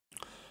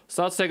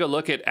So let's take a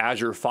look at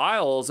Azure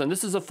Files, and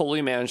this is a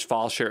fully managed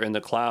file share in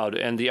the cloud.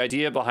 And the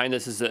idea behind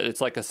this is that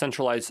it's like a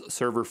centralized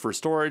server for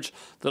storage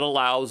that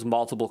allows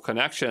multiple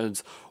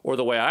connections. Or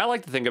the way I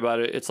like to think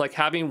about it, it's like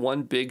having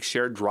one big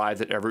shared drive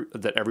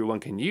that everyone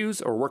can use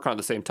or work on at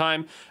the same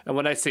time. And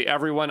when I say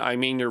everyone, I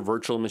mean your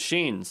virtual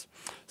machines.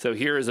 So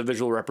here is a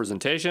visual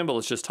representation, but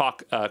let's just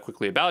talk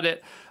quickly about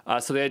it.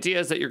 So the idea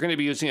is that you're going to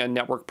be using a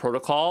network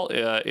protocol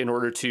in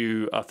order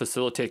to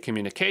facilitate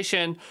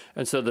communication.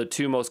 And so the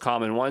two most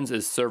common ones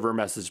is server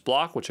message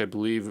block, which I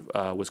believe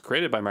was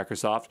created by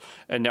Microsoft,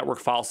 and network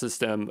file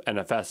system,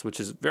 NFS, which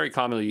is very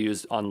commonly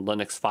used on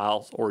Linux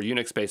files or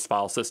Unix-based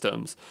file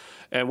systems.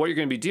 And what you're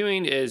going to be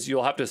doing is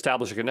you'll have to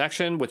establish a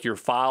connection with your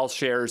file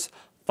shares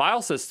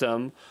file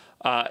system.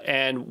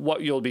 And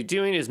what you'll be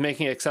doing is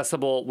making it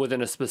accessible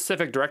within a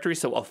specific directory,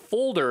 so a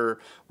folder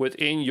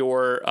within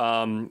your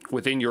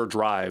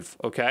drive.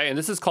 Okay, and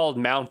this is called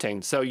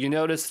mounting. So you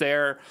notice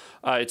there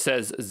it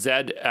says Z,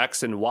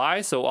 X, and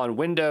Y. So on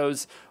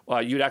Windows,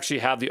 you'd actually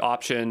have the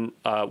option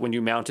when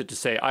you mount it to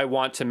say, I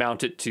want to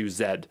mount it to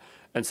Z.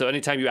 And so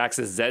anytime you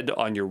access Z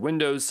on your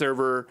Windows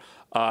server,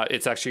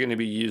 it's actually going to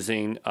be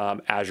using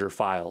Azure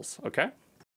Files. Okay.